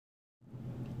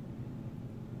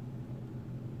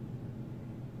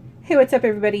Hey, what's up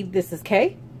everybody? This is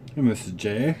Kay. And this is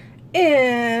Jay.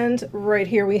 And right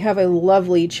here we have a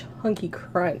lovely Chunky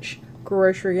Crunch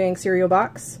Grocery Gang cereal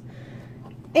box.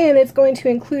 And it's going to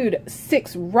include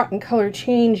 6 rotten color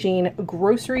changing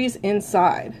groceries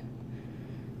inside.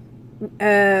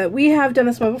 We have done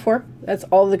this one before. That's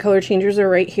all the color changers are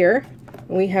right here.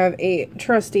 We have a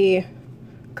trusty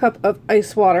cup of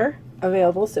ice water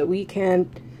available so we can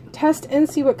test and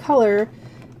see what color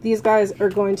these guys are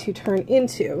going to turn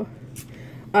into.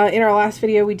 In our last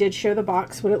video we did show the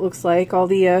box, what it looks like, all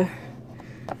the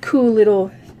cool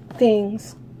little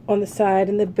things on the side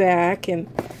and the back and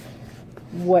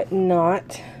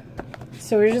whatnot.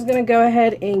 So we're just going to go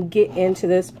ahead and get into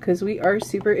this because we are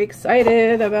super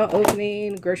excited about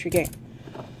opening Grocery Gang.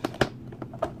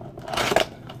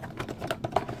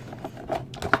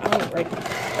 Alright.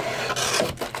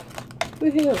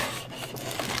 Woohoo!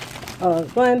 All the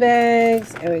blind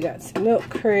bags, and we got some milk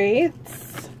crates.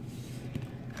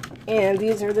 And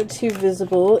these are the 2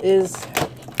 visible, is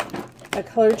a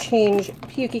color change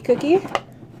Pukey Cookie,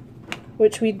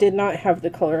 which we did not have the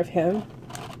color of him.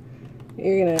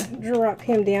 You're gonna drop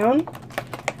him down,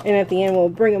 and at the end we'll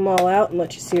bring them all out and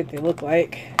let you see what they look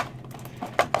like.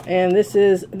 And this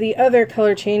is the other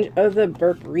color change of the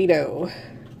Burrito.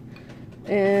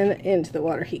 And into the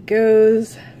water he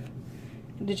goes.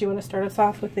 Did you want to start us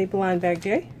off with a blind bag,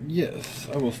 Jay? Yes,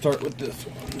 I will start with this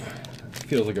one.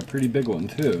 Feels like a pretty big one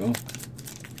too.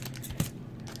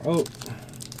 Oh,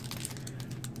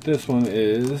 this one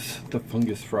is the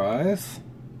fungus fries,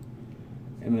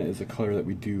 and it is a color that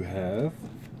we do have.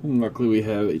 And luckily we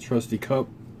have a trusty cup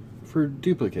for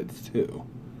duplicates too.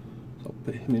 So I'll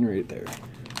put him in right there.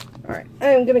 Alright,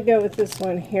 I'm going to go with this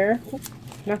one here. Ooh,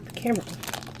 knock the camera.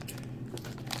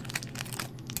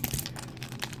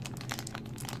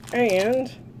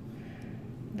 And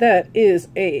that is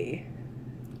a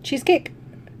cheesecake.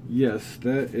 Yes,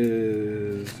 that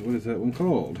is, what is that one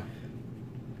called?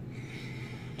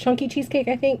 Chunky cheesecake,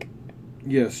 I think.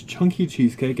 Yes, chunky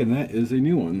cheesecake, and that is a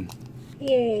new one.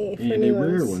 Yay, for and new a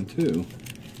rare ones. one too.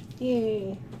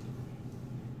 Yay.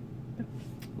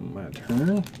 My turn.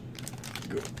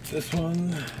 Go with this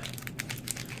one.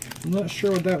 I'm not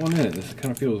sure what that one is. It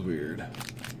kind of feels weird.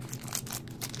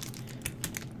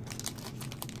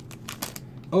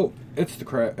 Oh, it's the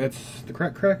crack. It's the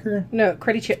crack cracker. No,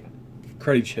 Cruddy Chip.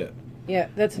 Cruddy Chip. Yeah,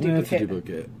 that's a duplicate. That's a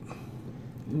duplicate.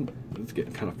 It's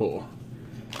getting kind of full.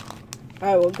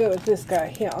 I will go with this guy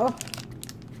here.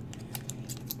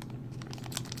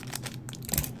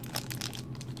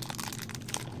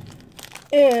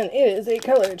 And it is a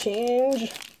color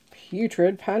change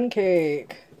putrid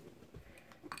pancake.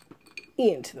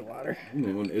 Into the water. And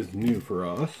that one is new for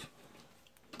us.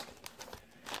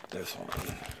 This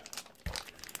one.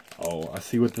 Oh, I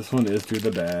see what this one is through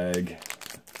the bag.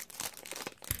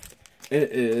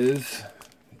 It is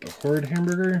a horde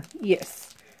hamburger.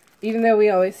 Yes. Even though we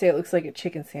always say it looks like a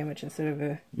chicken sandwich instead of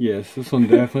a... Yes, this one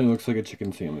definitely looks like a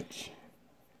chicken sandwich.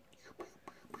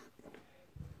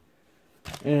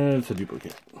 And it's a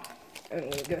duplicate. I'm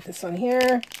going to go with this one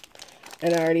here.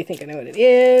 And I already think I know what it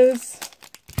is.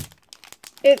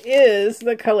 It is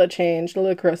the color change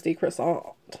Le Crusty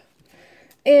Croissant.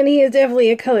 And he is definitely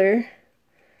a color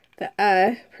that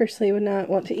I personally would not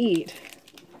want to eat.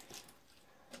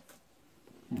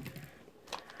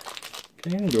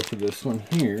 Okay, I'll go for this one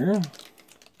here.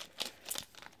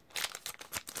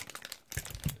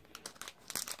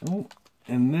 Oh,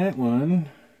 and that one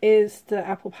Is the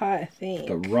apple pie, I think.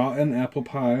 the rotten apple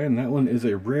pie, and that one is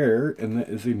a rare, and that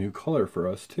is a new color for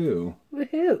us too.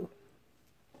 Woohoo!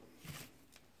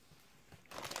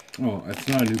 Oh, it's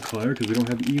not a new color because we don't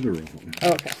have either of them.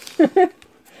 Oh, okay.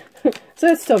 So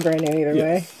it's still brand new either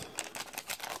way.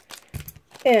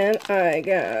 And I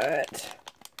got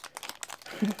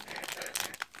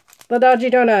the Dodgy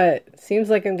Donut.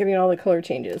 Seems like I'm getting all the color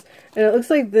changes. And it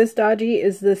looks like this Dodgy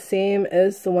is the same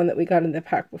as the one that we got in the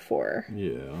pack before.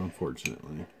 Yeah,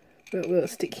 unfortunately. But we'll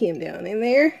stick him down in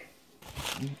there.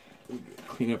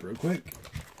 Clean up real quick.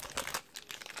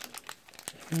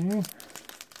 Okay.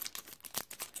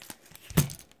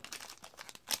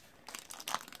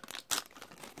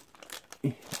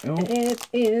 Oh, And it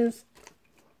is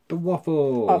the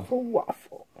waffle.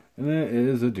 waffle. And that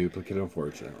is a duplicate,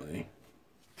 unfortunately.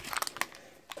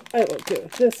 I will go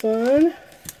with this one.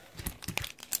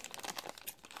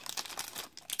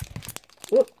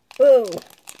 Whoa, whoa.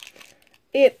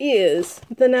 It is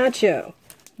the nacho.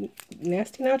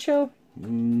 Nasty nacho?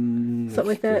 Something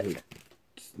like that.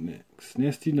 Next,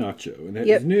 Nasty Nacho, and that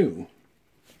is new.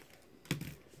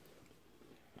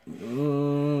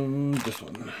 This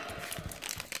one.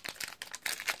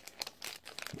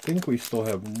 think we still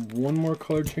have one more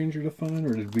color changer to find,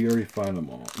 or did we already find them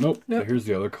all? Nope. Nope. So here's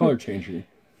the other color changer.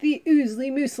 The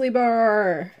Oozly Moosly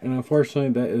Bar. And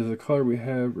unfortunately, that is the color we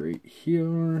have right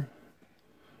here.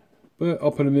 But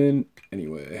I'll put them in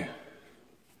anyway.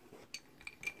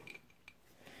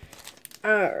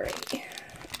 Alright.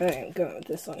 I'm going with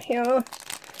this one here.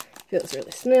 Feels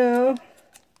really smooth.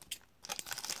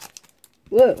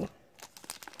 Whoa.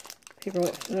 Paper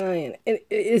went flying. It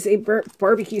is a burnt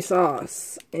barbecue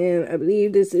sauce. And I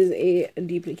believe this is a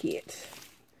duplicate.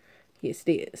 Yes,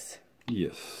 it is.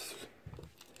 Yes.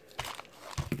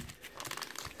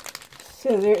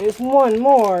 So there is one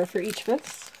more for each of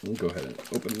us. We'll go ahead and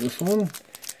open this one.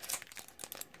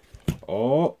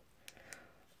 Oh.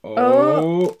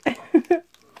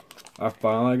 I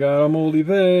finally got a moldy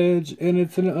veg, and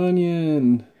it's an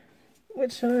onion.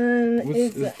 Which one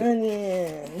is the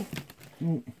onion?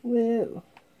 Whoa.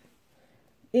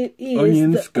 It is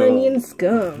onion the scum. onion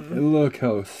scum. And look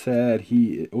how sad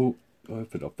he is. Oh,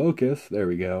 if it'll focus. There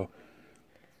we go.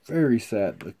 Very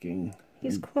sad looking.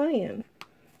 He's crying.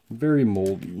 Very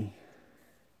moldy.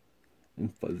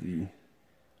 And fuzzy.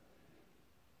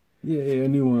 Yay, a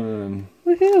new one.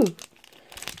 Woohoo!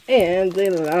 And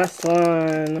the last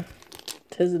one.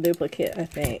 Tis a duplicate, I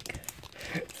think.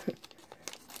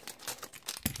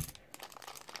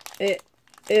 It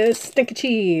is Stinky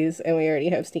Cheese, and we already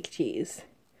have Stinky Cheese.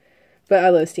 But I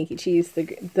love Stinky Cheese.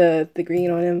 The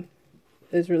green on him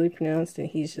is really pronounced, and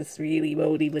he's just really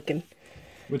moldy looking.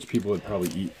 Which people would probably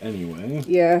eat anyway.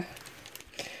 Yeah.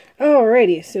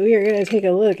 Alrighty, so we are going to take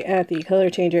a look at the color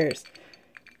changers.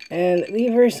 And the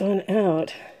first one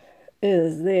out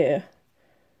is the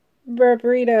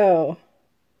burrito.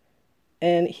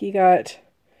 And he got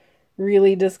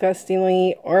really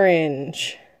disgustingly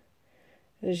orange.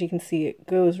 As you can see, it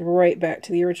goes right back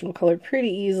to the original color pretty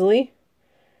easily.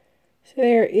 So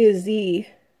there is the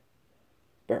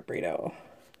burrito.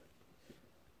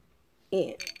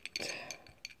 And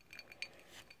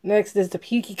next is the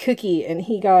Pukey Cookie, and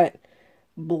he got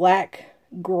black,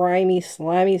 grimy,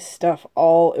 slimy stuff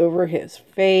all over his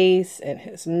face and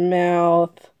his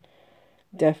mouth.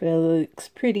 Definitely looks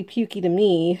pretty pukey to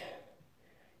me.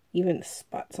 Even the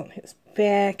spots on his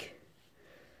back.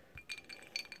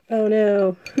 Oh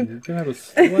no. You're gonna have a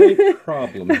slight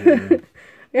problem here.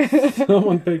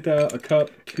 Someone picked out a cup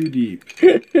too deep.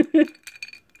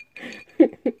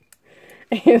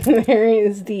 And there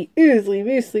is the Oozly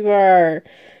Moosly Bar.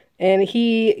 And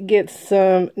he gets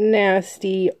some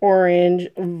nasty, orange,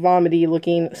 vomity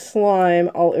looking slime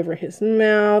all over his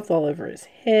mouth, all over his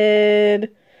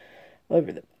head, all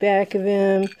over the back of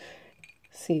him.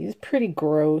 See, he's pretty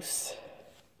gross.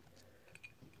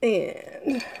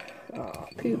 And, oh,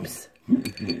 poops.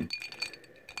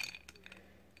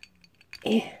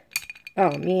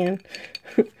 Oh, man.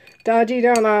 Dodgy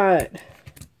Donut.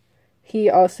 He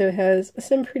also has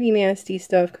some pretty nasty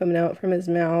stuff coming out from his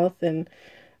mouth and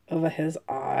over his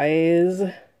eyes.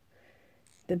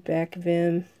 The back of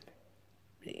him.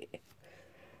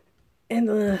 And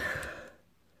the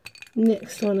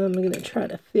next one I'm going to try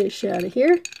to fish out of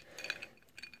here.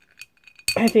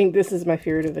 I think this is my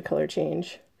favorite of the color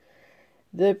change.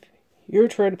 The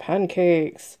putrid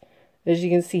pancakes. As you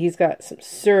can see, he's got some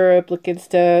syrup looking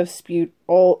stuff spewed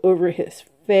all over his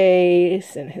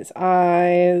face and his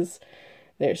eyes.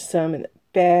 There's some in the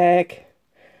back.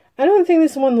 I don't think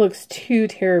this one looks too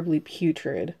terribly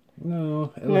putrid.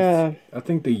 No, I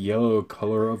think the yellow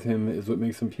color of him is what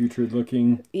makes him putrid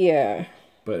looking. Yeah.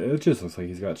 But it just looks like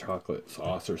he's got chocolate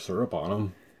sauce or syrup on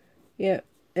him. Yeah,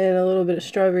 and a little bit of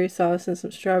strawberry sauce and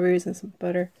some strawberries and some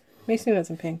butter. Makes me want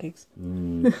some pancakes.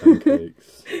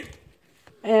 Pancakes.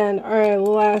 And our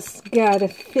last guy to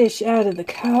fish out of the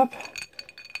cup.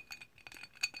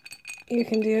 You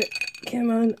can do it. Come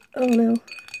on. Oh no.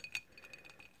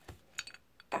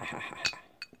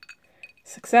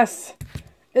 Success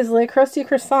is Le Crusty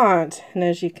Croissant. And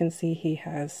as you can see, he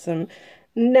has some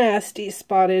nasty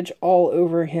spottage all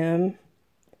over him.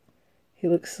 He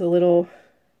looks a little...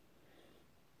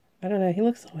 I don't know. He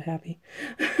looks so happy.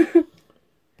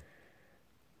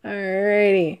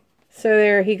 Alrighty. So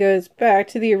there he goes back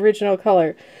to the original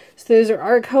color. So those are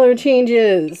our color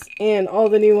changes. And all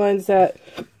the new ones that...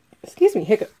 Excuse me,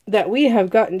 hiccup. That we have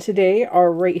gotten today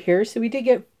are right here. So we did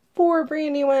get 4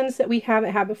 brand new ones that we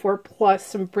haven't had before, plus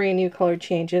some brand new color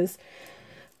changes.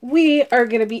 We are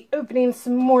going to be opening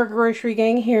some more Grossery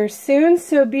Gang here soon,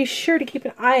 so be sure to keep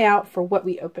an eye out for what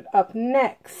we open up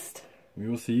next. We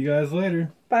will see you guys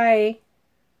later. Bye.